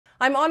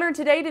I'm honored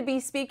today to be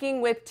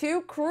speaking with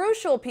two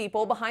crucial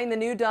people behind the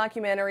new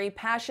documentary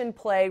Passion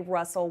Play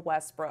Russell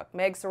Westbrook.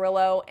 Meg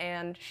Cirillo,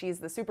 and she's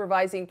the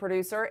supervising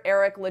producer.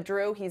 Erik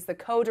LeDrew, he's the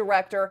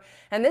co-director.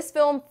 And this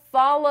film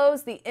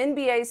follows the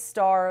NBA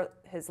star,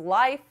 his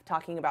life,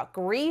 talking about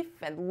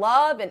grief and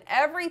love and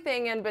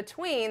everything in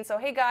between. So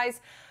hey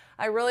guys,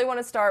 I really want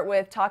to start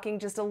with talking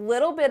just a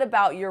little bit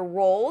about your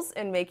roles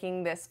in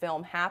making this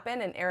film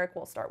happen. And Erik,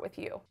 we'll start with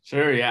you.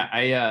 Sure, yeah.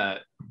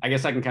 I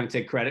guess I can kind of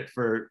take credit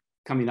for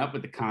coming up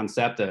with the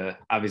concept.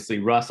 Obviously,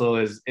 Russell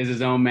is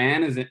his own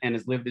man and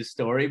has lived his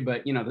story.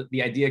 But, you know,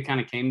 the idea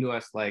kind of came to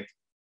us like,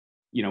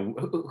 you know,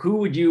 who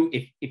would you,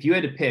 if you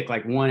had to pick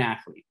like one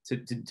athlete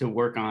to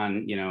work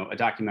on, you know, a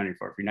documentary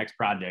for your next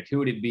project, who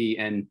would it be?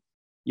 And,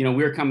 you know,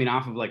 we were coming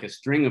off of like a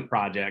string of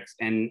projects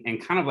and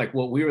kind of like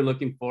what we were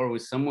looking for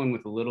was someone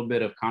with a little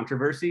bit of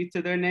controversy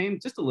to their name,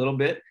 just a little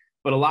bit,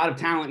 but a lot of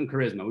talent and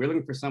charisma. We were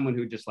looking for someone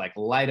who just like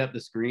light up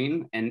the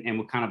screen and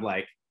would kind of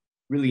like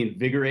really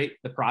invigorate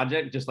the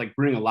project, just like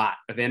bring a lot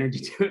of energy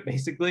to it,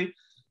 basically.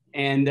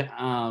 And,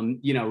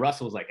 you know,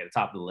 Russell was like at the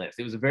top of the list.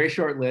 It was a very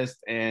short list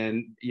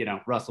and, you know,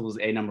 Russell was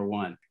number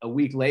one. A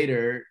week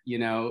later, you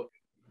know,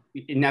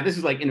 now this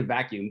is like in a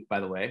vacuum,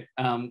 by the way,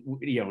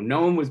 you know,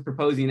 no one was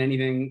proposing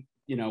anything,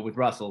 you know, with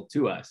Russell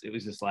to us. It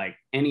was just like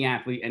any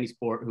athlete, any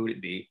sport, who would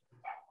it be?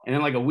 And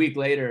then like a week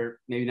later,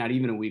 maybe not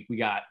even a week, we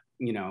got,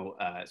 you know,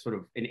 sort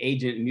of an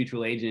agent, a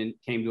mutual agent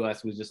came to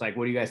us and was just like,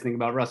 what do you guys think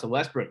about Russell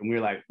Westbrook? And we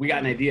were like, we got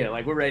an idea,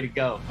 like we're ready to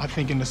go. I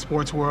think in the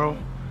sports world,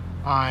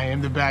 I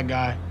am the bad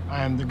guy.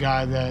 I am the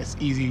guy that's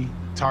easy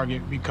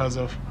target because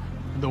of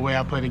the way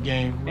I play the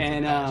game.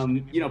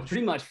 And, you know,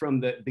 pretty much from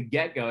the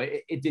get-go,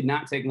 it did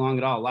not take long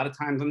at all. A lot of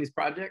times on these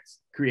projects,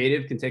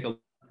 creative can take a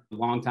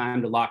long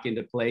time to lock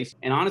into place.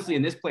 And honestly,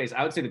 in this place,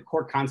 I would say the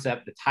core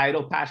concept, the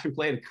title, Passion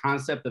Play, the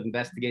concept of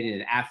investigating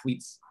an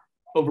athlete's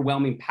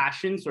overwhelming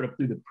passion sort of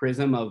through the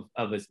prism of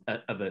a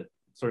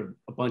sort of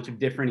a bunch of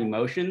different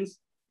emotions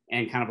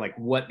and kind of like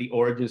what the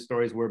origin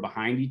stories were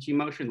behind each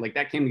emotion, like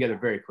that came together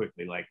very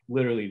quickly, like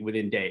literally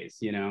within days,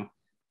 you know.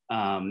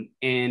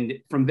 And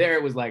from there,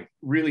 it was like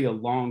really a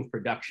long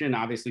production,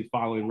 obviously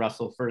following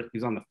Russell first. He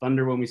was on the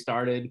Thunder when we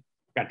started,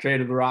 got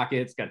traded to the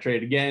Rockets, got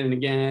traded again and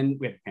again.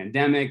 We had the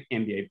pandemic,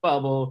 NBA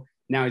bubble.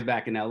 Now he's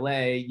back in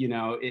LA. You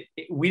know,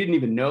 we didn't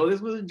even know this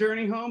was a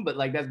journey home, but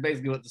like that's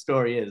basically what the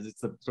story is.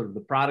 It's the sort of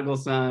the prodigal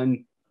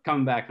son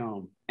coming back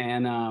home.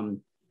 And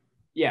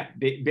yeah,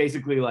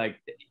 basically like,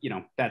 you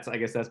know, I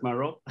guess that's my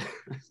role.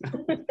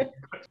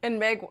 And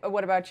Meg,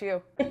 what about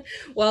you?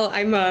 Well,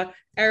 I'm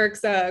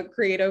Erik's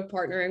creative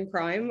partner in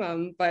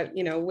crime, but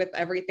you know, with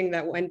everything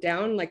that went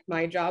down, like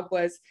my job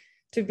was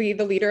to be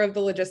the leader of the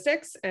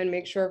logistics and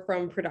make sure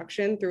from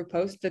production through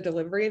post to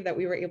delivery that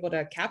we were able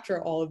to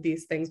capture all of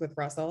these things with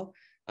Russell,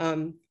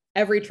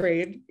 every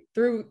trade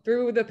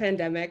through the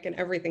pandemic and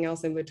everything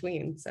else in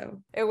between.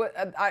 So it was,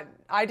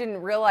 I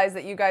didn't realize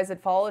that you guys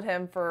had followed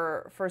him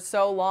for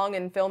so long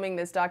in filming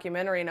this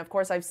documentary. And of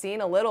course, I've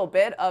seen a little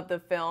bit of the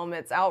film.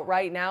 It's out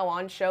right now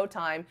on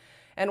Showtime.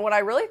 And what I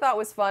really thought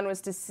was fun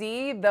was to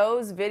see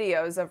those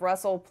videos of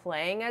Russell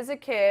playing as a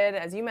kid,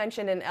 as you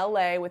mentioned, in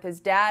LA with his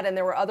dad, and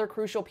there were other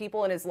crucial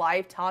people in his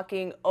life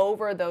talking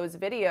over those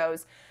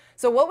videos.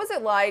 So what was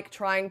it like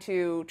trying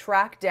to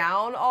track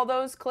down all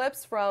those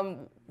clips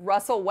from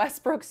Russell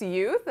Westbrook's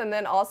youth and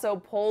then also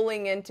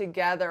pulling in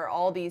together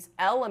all these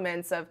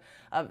elements of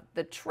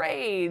the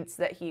trades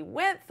that he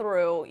went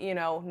through, you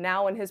know,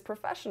 now in his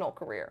professional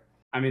career?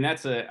 I mean,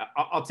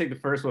 I'll take the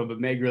first one,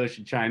 but Meg really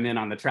should chime in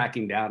on the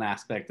tracking down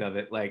aspect of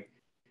it. Like,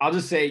 I'll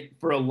just say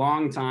for a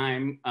long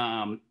time,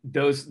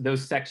 those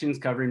sections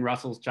covering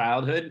Russell's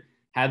childhood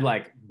had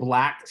like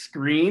black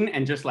screen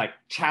and just like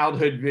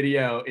childhood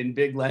video in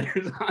big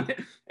letters on it.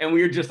 And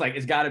we were just like,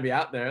 it's gotta be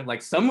out there.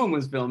 Like someone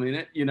was filming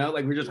it, you know,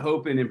 like we're just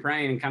hoping and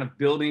praying and kind of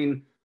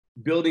building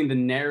the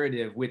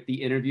narrative with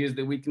the interviews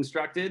that we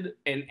constructed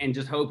and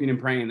just hoping and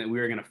praying that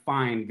we were gonna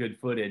find good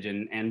footage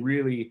and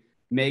really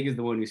Meg is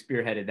the one who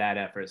spearheaded that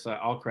effort. So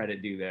all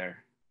credit due there.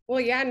 Well,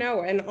 yeah,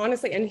 no, and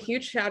honestly, and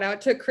huge shout out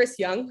to Chris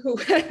Young, who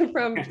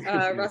from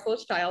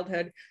Russell's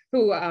childhood,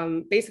 who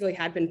basically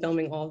had been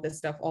filming all of this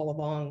stuff all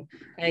along.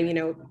 And, you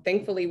know,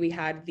 thankfully we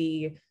had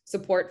the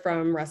support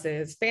from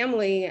Russ's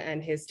family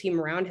and his team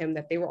around him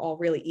that they were all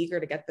really eager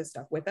to get this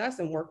stuff with us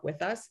and work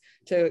with us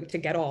to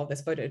get all of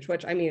this footage,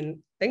 which I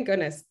mean, thank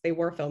goodness they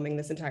were filming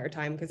this entire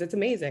time because it's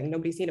amazing.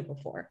 Nobody's seen it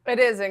before. It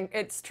is, and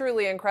it's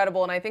truly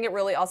incredible. And I think it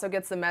really also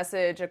gets the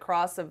message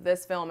across of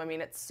this film. I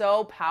mean, it's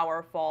so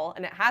powerful,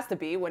 and it has to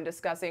be when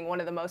discussing one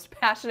of the most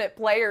passionate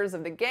players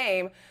of the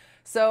game.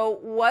 So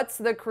what's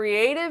the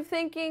creative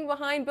thinking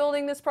behind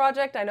building this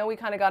project? I know we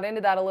kind of got into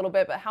that a little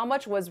bit, but how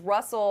much was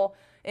Russell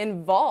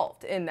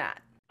involved in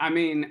that? I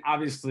mean,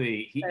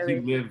 obviously he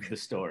lived the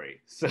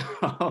story. So,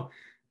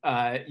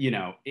 you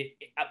know,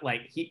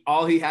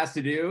 all he has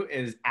to do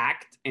is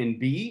act and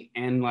be,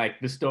 and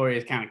like the story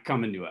is kind of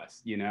coming to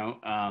us, you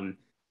know?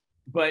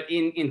 But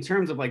in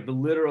terms of like the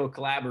literal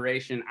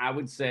collaboration, I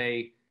would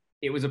say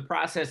it was a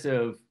process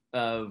of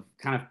of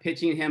kind of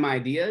pitching him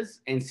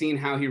ideas and seeing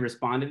how he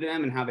responded to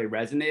them and how they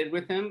resonated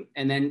with him,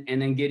 and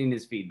then getting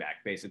his feedback.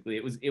 Basically,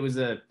 it was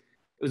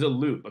a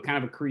loop, a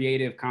kind of a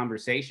creative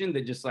conversation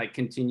that just like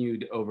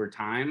continued over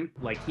time.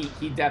 Like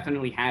he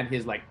definitely had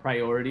his like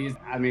priorities.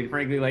 I mean,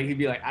 frankly, like he'd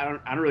be like, I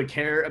don't really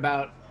care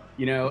about,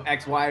 you know,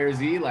 X, Y, or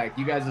Z. Like,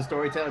 you guys are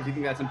storytellers, you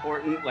think that's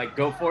important, like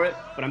go for it.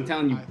 But I'm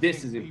telling you,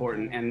 this is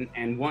important.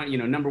 And one, you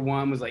know, number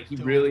one was like he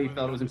really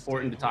felt it was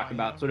important to talk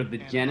about sort of the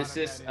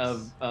genesis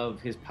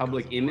of his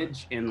public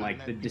image and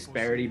like the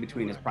disparity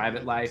between his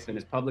private life and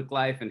his public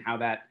life and how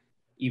that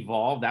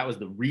evolved. That was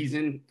the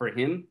reason for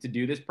him to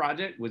do this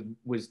project,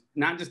 was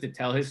not just to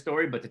tell his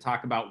story, but to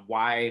talk about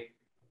why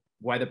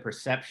the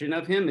perception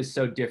of him is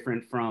so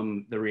different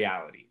from the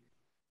reality.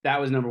 That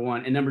was number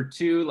one. And number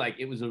two, like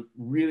it was a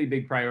really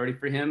big priority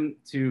for him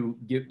to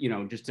give, you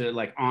know, just to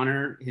like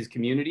honor his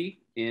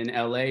community in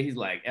LA. He's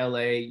like,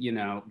 LA, you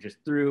know, just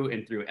through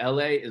and through,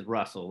 LA is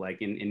Russell.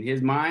 Like in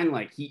his mind,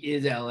 like he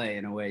is LA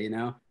in a way, you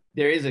know.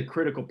 There is a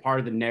critical part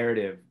of the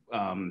narrative,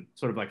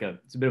 sort of like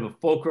it's a bit of a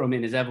fulcrum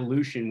in his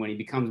evolution when he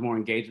becomes more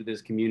engaged with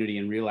his community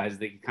and realizes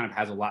that he kind of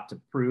has a lot to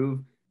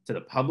prove to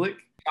the public.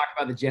 Talk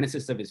about the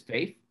genesis of his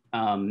faith.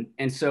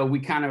 And so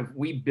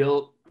we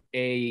built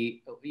a,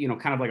 you know,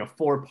 kind of like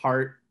a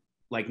 4-part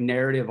like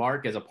narrative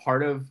arc as a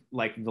part of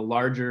like the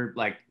larger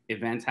like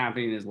events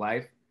happening in his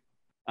life.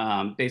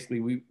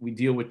 Basically, we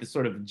deal with the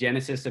sort of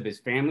genesis of his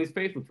family's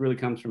faith, which really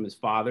comes from his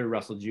father,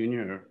 Russell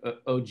Jr., or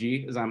OG,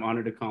 as I'm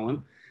honored to call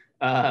him.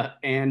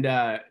 And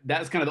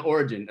that's kind of the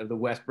origin of the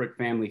Westbrook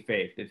family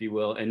faith, if you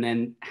will. And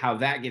then how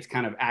that gets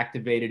kind of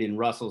activated in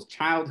Russell's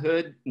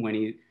childhood when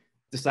he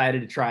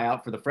decided to try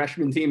out for the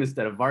freshman team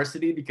instead of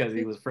varsity because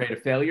he was afraid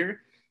of failure.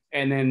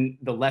 And then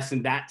the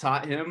lesson that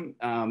taught him,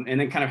 and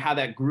then kind of how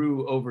that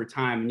grew over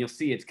time. And you'll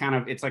see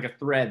it's like a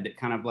thread that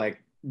kind of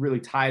like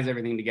really ties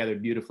everything together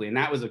beautifully. And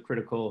that was a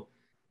critical,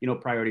 you know,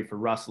 priority for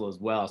Russell as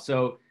well.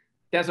 So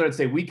that's what I'd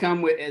say. We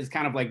come with as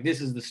kind of like, this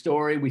is the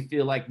story. We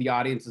feel like the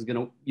audience is going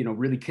to, you know,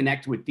 really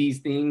connect with these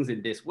things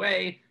in this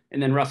way.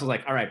 And then Russell's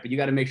like, all right, but you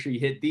got to make sure you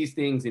hit these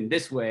things in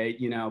this way,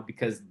 you know,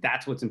 because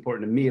that's what's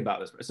important to me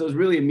about this. So it was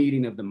really a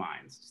meeting of the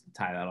minds, just to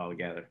tie that all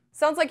together.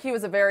 Sounds like he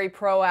was a very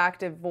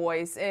proactive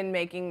voice in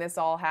making this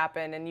all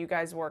happen, and you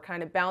guys were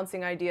kind of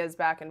bouncing ideas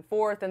back and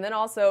forth, and then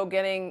also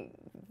getting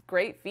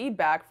great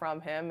feedback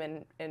from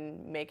him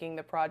and making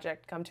the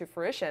project come to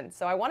fruition.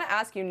 So I want to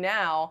ask you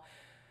now,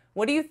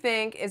 what do you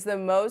think is the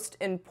most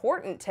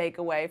important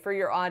takeaway for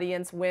your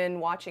audience when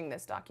watching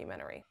this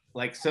documentary?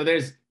 Like, so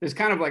there's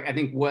kind of like, I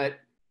think what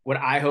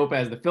I hope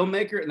as the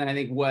filmmaker, and then I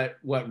think what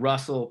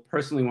Russell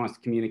personally wants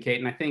to communicate.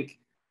 And I think,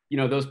 you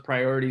know, those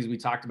priorities we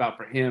talked about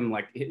for him,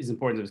 like his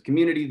importance of his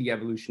community, the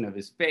evolution of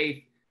his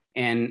faith,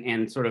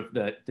 and sort of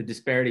the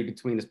disparity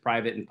between his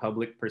private and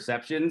public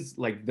perceptions,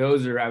 like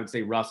those are, I would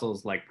say,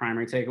 Russell's like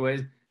primary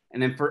takeaways.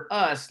 And then for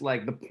us,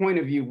 like the point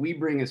of view we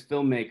bring as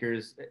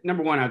filmmakers,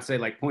 number one, I would say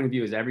like point of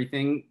view is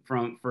everything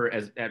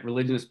at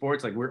Religion of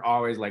Sports. Like we're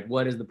always like,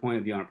 what is the point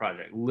of view on a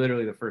project?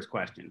 Literally the first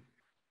question.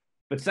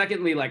 But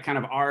secondly, like kind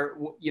of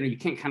you know, you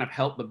can't kind of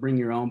help but bring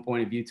your own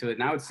point of view to it.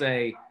 And I would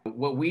say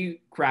what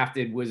we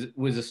crafted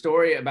was a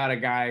story about a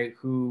guy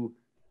who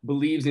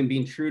believes in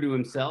being true to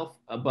himself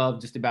above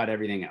just about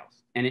everything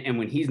else. And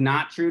when he's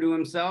not true to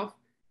himself,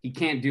 he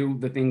can't do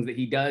the things that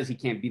he does. He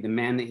can't be the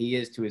man that he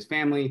is to his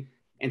family.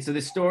 And so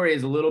this story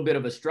is a little bit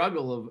of a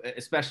struggle of,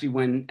 especially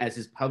when as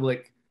his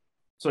public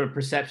sort of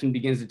perception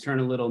begins to turn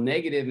a little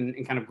negative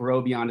and kind of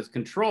grow beyond his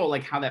control,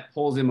 like how that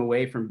pulls him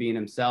away from being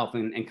himself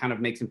and kind of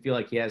makes him feel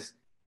like he has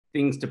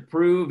things to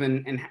prove,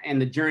 and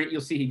the journey, you'll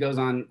see he goes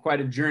on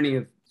quite a journey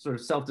of sort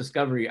of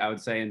self-discovery, I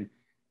would say.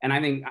 And I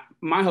think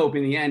my hope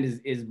in the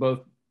end is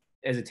both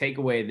as a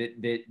takeaway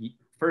that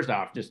first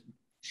off, just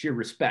sheer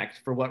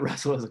respect for what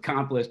Russell has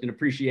accomplished and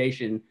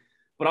appreciation,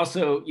 but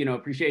also, you know,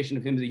 appreciation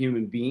of him as a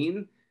human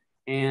being.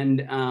 And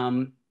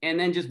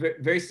then just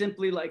very, very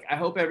simply, like, I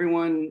hope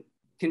everyone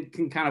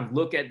can kind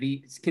of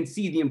can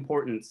see the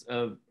importance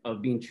of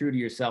being true to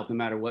yourself, no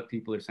matter what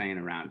people are saying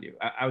around you.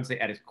 I would say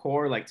at its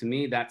core, like to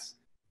me, that's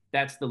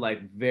the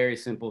like very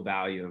simple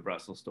value of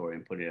Russell's story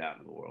and put it out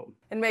in the world.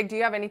 And Meg, do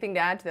you have anything to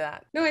add to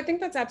that? No, I think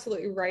that's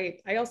absolutely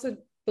right. I also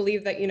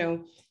believe that, you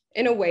know,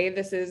 in a way,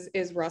 this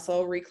is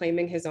Russell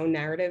reclaiming his own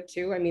narrative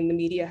too. I mean, the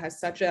media has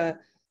such a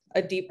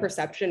deep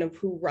perception of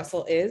who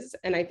Russell is.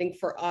 And I think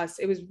for us,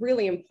 it was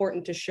really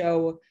important to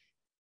show,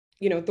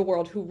 you know, the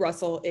world who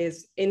Russell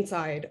is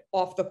inside,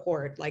 off the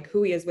court, like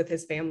who he is with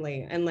his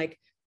family, and like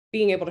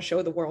being able to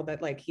show the world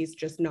that like he's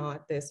just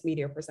not this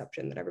media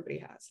perception that everybody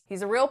has.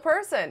 He's a real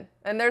person,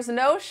 and there's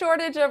no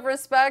shortage of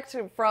respect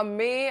from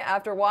me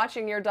after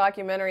watching your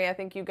documentary. I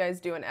think you guys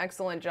do an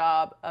excellent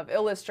job of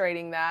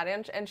illustrating that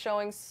and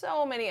showing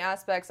so many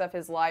aspects of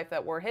his life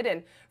that were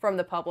hidden from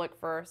the public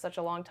for such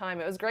a long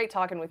time. It was great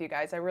talking with you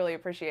guys. I really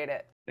appreciate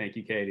it. Thank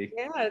you, Katie.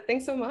 Yeah,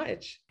 thanks so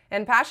much.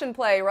 And Passion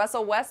Play,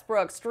 Russell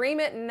Westbrook, stream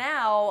it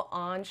now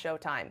on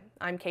Showtime.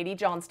 I'm Katie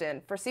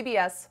Johnston for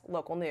CBS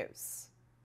Local News.